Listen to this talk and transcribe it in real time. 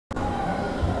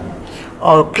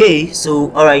Okay,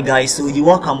 so all right guys, so you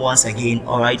welcome once again.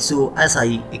 All right, so as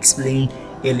I explained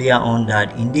earlier on,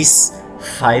 that in these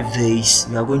 5 days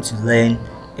we are going to learn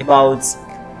about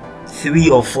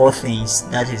 3 or 4 things.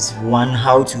 That is, one,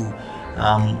 how to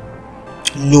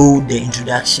know the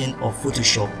introduction of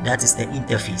Photoshop, that is the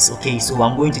interface. Okay, so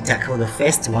I'm going to tackle the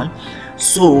first one.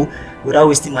 So without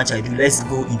wasting much ado, let's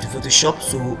go into Photoshop.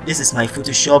 So this is my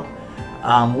Photoshop.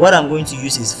 What I'm going to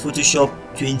use is Photoshop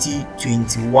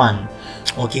 2021.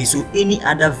 Okay, so any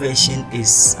other version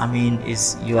is,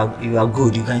 you are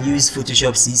good. You can use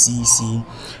Photoshop CC,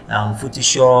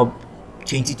 Photoshop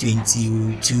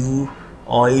 2022,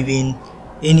 or even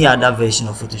any other version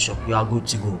of Photoshop. You are good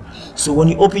to go. So when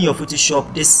you open your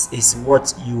Photoshop, this is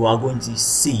what you are going to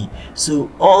see.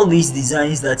 So all these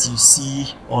designs that you see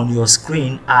on your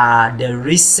screen are the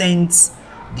recent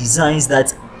designs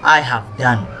that I have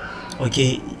done.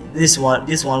 Okay, this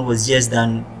one was just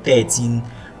done 13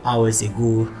 hours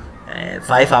ago,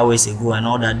 5 hours ago, and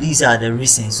all that. These are the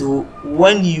recent. So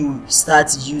when you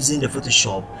start using the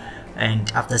Photoshop,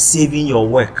 and after saving your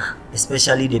work,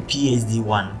 especially the PSD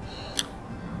one,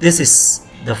 this is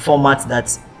the format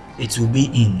that it will be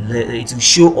in. It will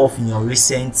show off in your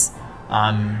recent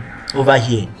over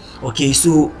here. Okay,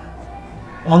 so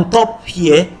on top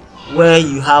here, where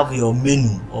you have your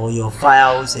menu or your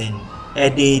files and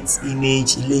edit,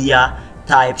 image, layer,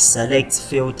 type, select,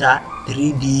 filter,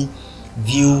 3D,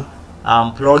 view,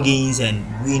 plugins, and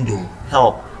window,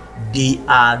 help, they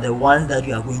are the ones that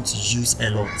you are going to use a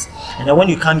lot. And then when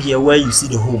you come here where you see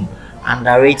the home,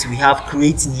 under it we have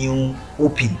create new,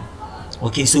 open.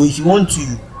 Okay, so if you want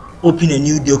to open a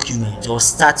new document or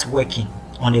start working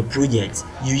on a project,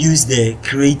 you use the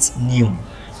create new.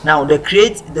 Now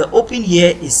the open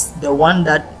here is the one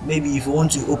that maybe if you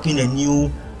want to open a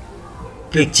new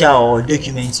picture or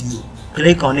document, you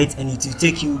click on it and it will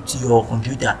take you to your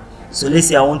computer. So let's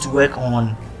say I want to work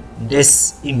on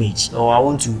this image, or I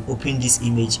want to open this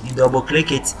image. You double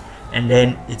click it and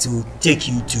then it will take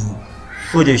you to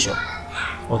Photoshop.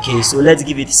 Okay, so let's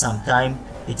give it some time.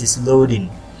 It is loading.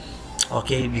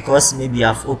 Okay, because maybe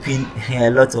I've opened a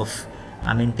lot of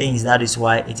things, that is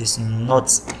why it is not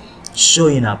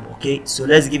showing up. Okay, so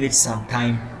let's give it some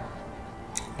time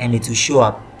and it will show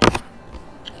up.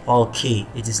 Okay,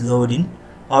 it is loading.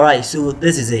 All right, so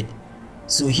this is it.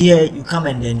 So here you come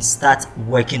and then start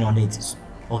working on it.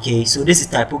 Okay, so this is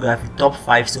typography top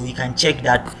 5, so you can check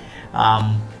that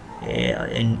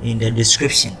in the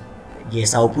description.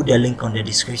 Yes, I'll put the link on the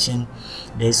description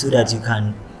there so that you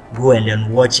can go and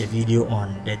then watch a video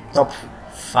on the top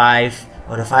 5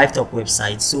 or the 5 top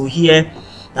websites. So here,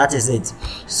 that is it.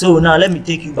 So now let me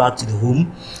take you back to the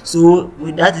home. So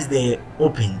that is the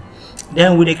open.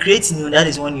 Then with the create new, that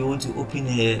is when you want to open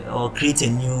or create a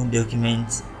new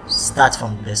document, start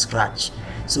from the scratch.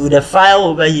 So the file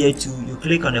over here too, you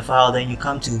click on the file, then you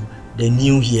come to the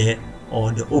new here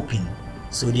or the open.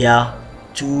 So there are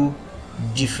 2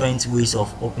 different ways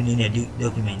of opening a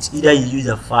document. Either you use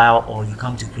a file or you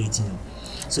come to create new.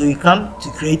 So you come to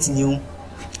create new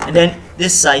and then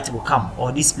this site will come,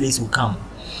 or this place will come.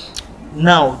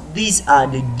 Now these are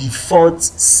the default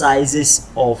sizes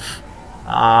of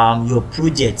your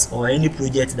project or any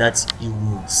project that you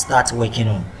will start working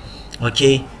on.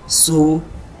 Okay, so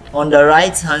on the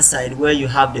right hand side where you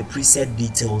have the preset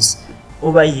details,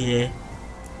 over here,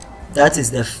 that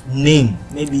is the name.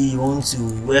 Maybe you want to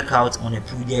work out on a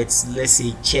project, let's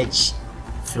say church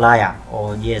flyer,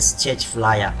 or yes, church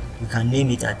flyer, you can name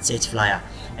it as church flyer.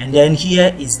 And then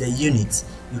here is the unit.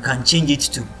 You can change it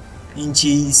to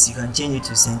inches, you can change it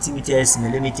to centimeters,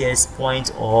 millimeters,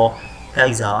 point, or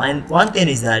pixel. And one thing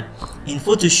is that in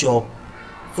Photoshop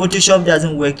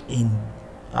doesn't work in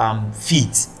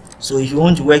feet. So if you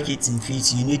want to work it in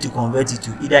feet, you need to convert it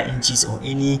to either inches or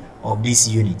any of these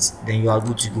units, then you are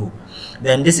good to go.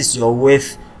 Then this is your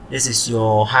width, this is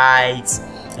your height,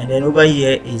 and then over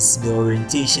here is the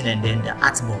orientation and then the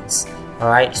artboards. All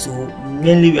right, so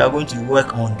mainly we are going to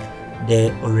work on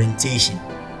the orientation.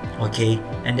 Okay,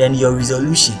 and then your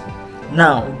resolution.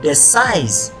 Now the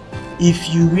size,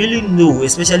 if you really know,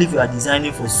 especially if you are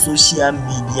designing for social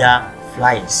media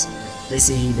flyers, let's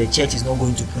say the church is not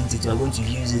going to print it, you are going to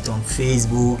use it on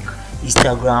Facebook,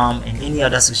 Instagram, and any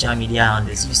other social media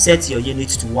handles. You set your unit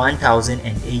to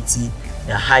 1080,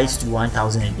 the height to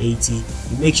 1080. You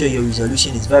make sure your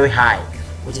resolution is very high,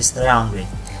 which is 300.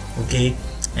 Okay,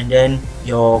 and then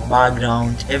your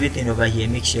background, everything over here,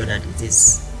 make sure that it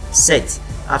is set.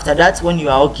 After that, when you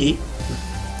are okay,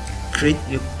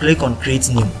 you click on create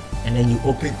new, and then you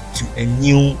open to a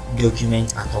new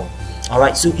document at all. All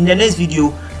right, so in the next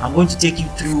video I'm going to take you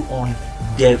through on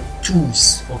the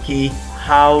tools, okay,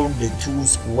 how the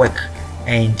tools work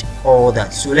and all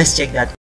that. So let's check that